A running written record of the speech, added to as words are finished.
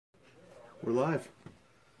We're live.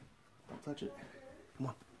 Don't touch it. Come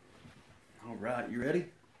on. All right, you ready?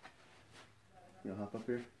 You gonna hop up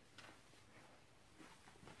here?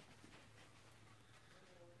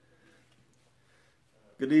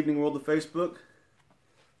 Good evening, world of Facebook.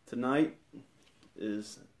 Tonight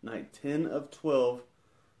is night 10 of 12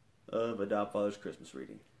 of a Daubfather's Christmas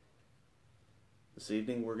reading. This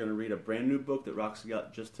evening we're going to read a brand new book that Roxy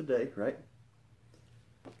got just today, right?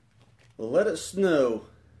 Let It Snow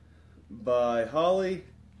by Holly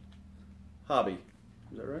Hobby.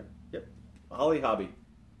 Is that right? Yep. Holly Hobby.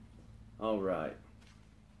 All right.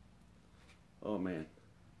 Oh, man.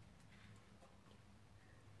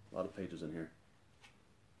 A lot of pages in here.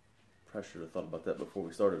 Probably should have thought about that before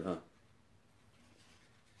we started, huh?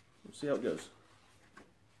 We'll see how it goes.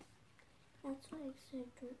 That's why I said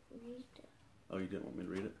don't read it. Oh, you didn't want me to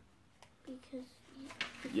read it? Because...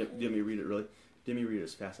 Yep, do you want me to read it, really? Do you want me to read it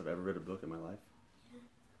as fast as I've ever read a book in my life?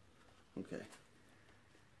 Yeah. Okay.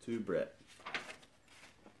 To Brett.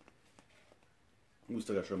 We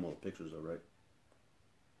still got to show them all the pictures, though, right?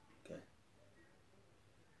 Okay.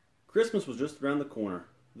 Christmas was just around the corner,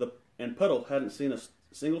 and Puddle hadn't seen a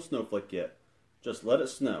single snowflake yet. Just let it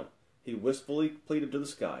snow, he wistfully pleaded to the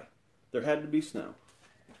sky. There had to be snow.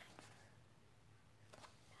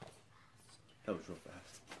 That was real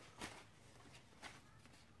fast.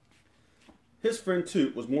 His friend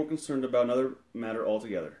Toot was more concerned about another matter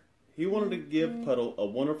altogether. He wanted to give Puddle a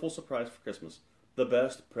wonderful surprise for Christmas, the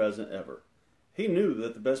best present ever. He knew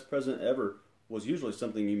that the best present ever was usually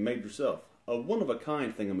something you made yourself, a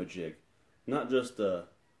one-of-a-kind thingamajig, not just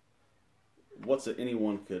what's it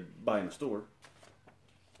anyone could buy in a store.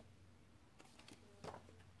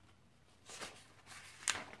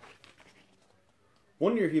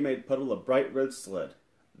 One year he made Puddle a bright red sled.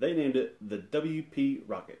 They named it the WP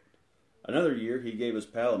Rocket. Another year he gave his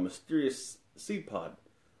pal a mysterious seed pod.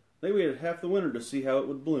 They waited half the winter to see how it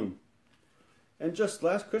would bloom. And just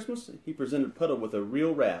last Christmas he presented Puddle with a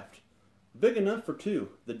real raft, big enough for two,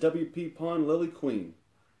 the WP Pond Lily Queen.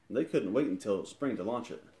 They couldn't wait until spring to launch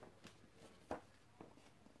it.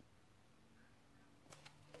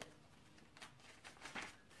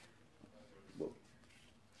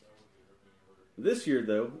 This year,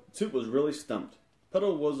 though, Toot was really stumped.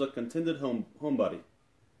 Puddle was a contented homebody.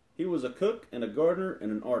 He was a cook and a gardener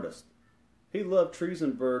and an artist. He loved trees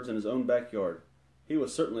and birds in his own backyard. He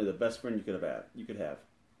was certainly the best friend you could have.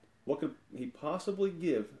 What could he possibly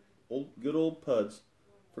give good old Puds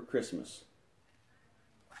for Christmas?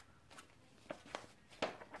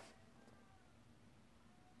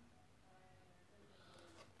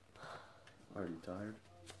 Are you tired?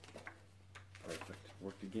 Perfect.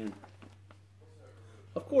 Worked again.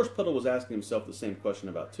 Of course, Puddle was asking himself the same question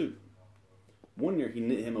about Toot. One year he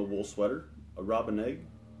knit him a wool sweater, a robin egg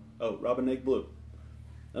blue.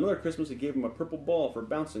 Another Christmas he gave him a purple ball for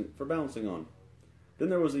bouncing on. Then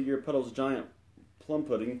there was the year Puddle's giant plum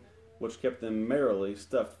pudding, which kept them merrily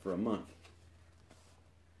stuffed for a month.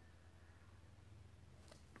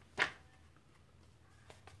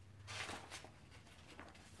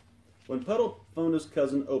 When Puddle phoned his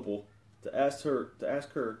cousin Opal to ask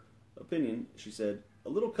her opinion, she said, "A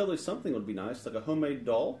little cuddly something would be nice, like a homemade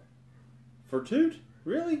doll." "For Toot?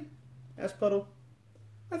 Really?" asked Puddle.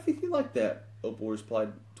 "I think he'd like that," Opal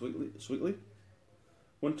replied sweetly.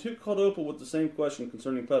 When Toot called Opal with the same question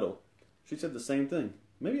concerning Puddle, she said the same thing.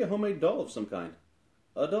 Maybe a homemade doll of some kind.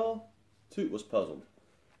 A doll? Toot was puzzled.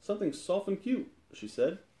 "Something soft and cute," she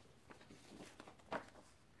said.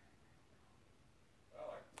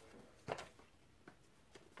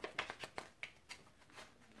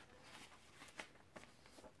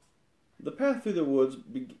 The path through the woods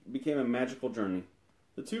became a magical journey.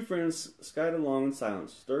 The two friends skied along in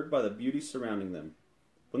silence, stirred by the beauty surrounding them.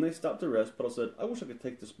 When they stopped to rest, Puddle said, "I wish I could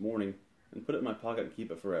take this morning and put it in my pocket and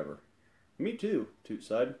keep it forever." "Me too," Toot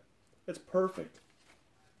sighed. "It's perfect."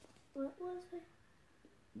 What was it?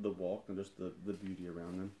 The walk and just the beauty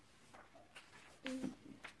around them.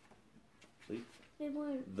 See?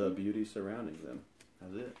 The beauty surrounding them.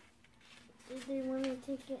 That's it. Did they want to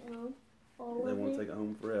take it home? They want to take it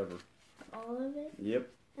home forever. All of it?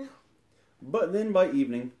 Yep. But then by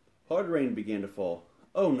evening, hard rain began to fall.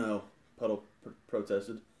 "Oh no," Puddle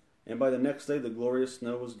protested, and by the next day the glorious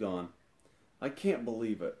snow was gone. "I can't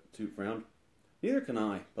believe it," Toot frowned. "Neither can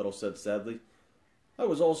I," Puddle said sadly. "I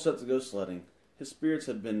was all set to go sledding." His spirits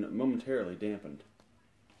had been momentarily dampened.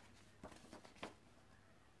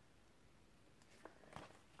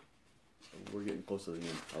 We're getting close to the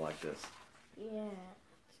end. I like this. Yeah,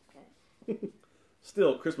 that's good.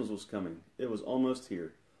 Still, Christmas was coming. It was almost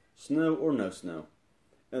here. Snow or no snow.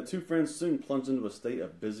 And the two friends soon plunged into a state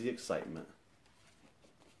of busy excitement.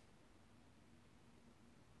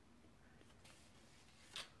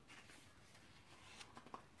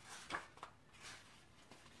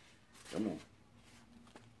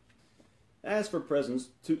 As for presents,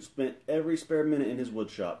 Toot spent every spare minute in his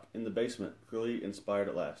woodshop in the basement, clearly inspired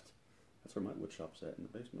at last. That's where my woodshop's at, in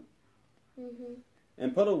the basement. Mm-hmm.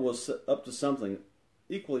 And Puddle was up to something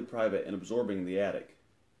equally private and absorbing in the attic.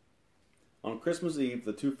 On Christmas Eve,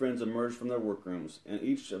 the two friends emerged from their workrooms, and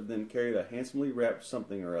each of them carried a handsomely wrapped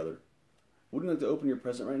something or other. Wouldn't you like to open your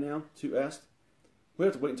present right now? Toot asked. We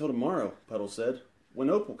have to wait until tomorrow, Puddle said, when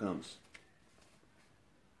Opal comes.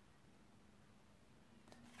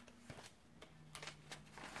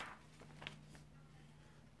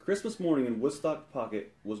 Christmas morning in Woodstock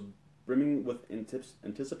Pocket was brimming with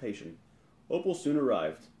anticipation. Opal soon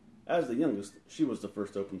arrived. As the youngest, she was the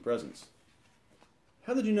first to open presents.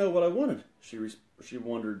 How did you know what I wanted? She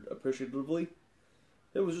wondered appreciatively.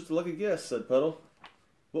 It was just a lucky guess, said Puddle.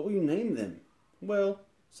 What will you name them? Well,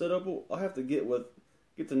 said Opal, I'll have to get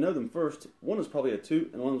to know them first. One is probably a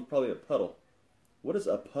Toot, and one is probably a Puddle. What is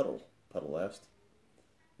a puddle? Puddle asked.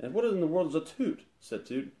 And what in the world is a Toot? Said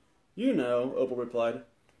Toot. You know, Opal replied.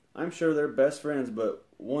 I'm sure they're best friends, but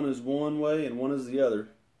one is one way and one is the other.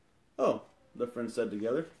 Oh, the friends said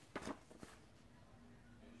together.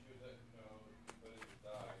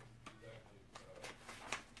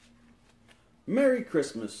 Merry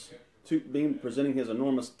Christmas! Toot beamed, presenting his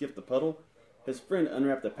enormous gift to Puddle. His friend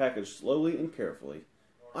unwrapped the package slowly and carefully.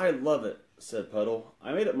 I love it, said Puddle.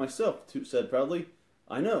 I made it myself, Toot said proudly.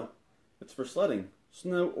 I know. It's for sledding,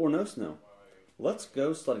 snow or no snow. Let's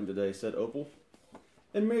go sledding today, said Opal.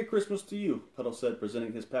 And Merry Christmas to you, Puddle said,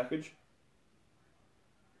 presenting his package.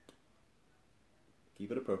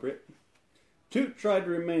 Keep it appropriate. Toot tried to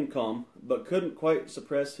remain calm, but couldn't quite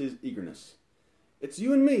suppress his eagerness. It's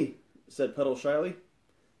you and me, said Puddle shyly.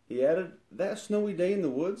 He added, that snowy day in the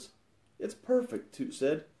woods? It's perfect, Toot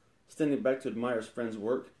said, standing back to admire his friend's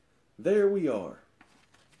work. There we are.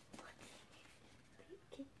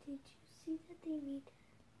 Did you see that they made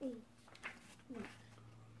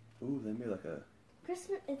Ooh, they made like a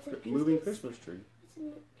Christmas? It's a moving Christmas tree. It's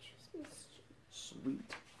a Christmas tree.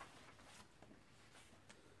 Sweet.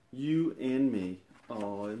 You and me.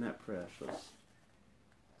 Oh, isn't that precious?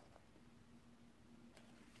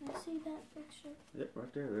 I see that picture. Yep,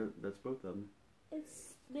 right there. That's both of them.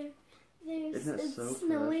 It's Isn't that it's so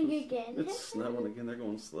snowing precious? again. It's snowing again. They're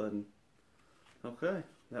going sledding. Okay,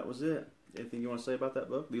 that was it. Anything you want to say about that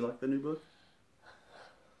book? Do you like the new book?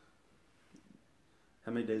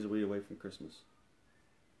 How many days are we away from Christmas?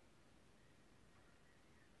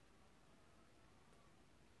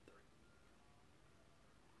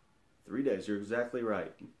 3 days. You're exactly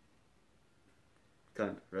right. Kind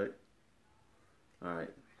of, right? All right.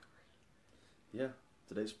 Yeah,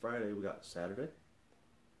 today's Friday. We got Saturday,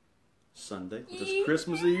 Sunday, which is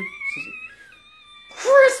Christmas Eve.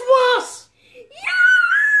 Christmas!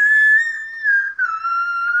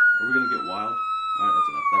 Are we gonna get wild? All right,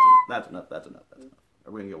 that's enough.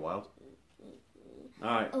 Are we gonna get wild? All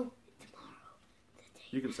right. Oh,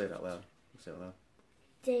 You can say it out loud. Say it out loud.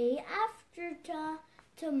 day after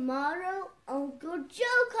tomorrow, Uncle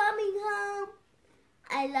Joe coming home.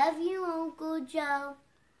 I love you, Uncle Joe.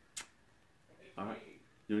 All right.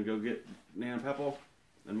 You wanna go get Nan and Papa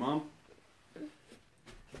and Mom?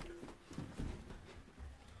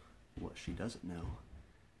 What she doesn't know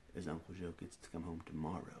is Uncle Joe gets to come home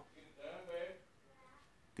tomorrow.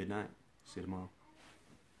 Good night. See you tomorrow.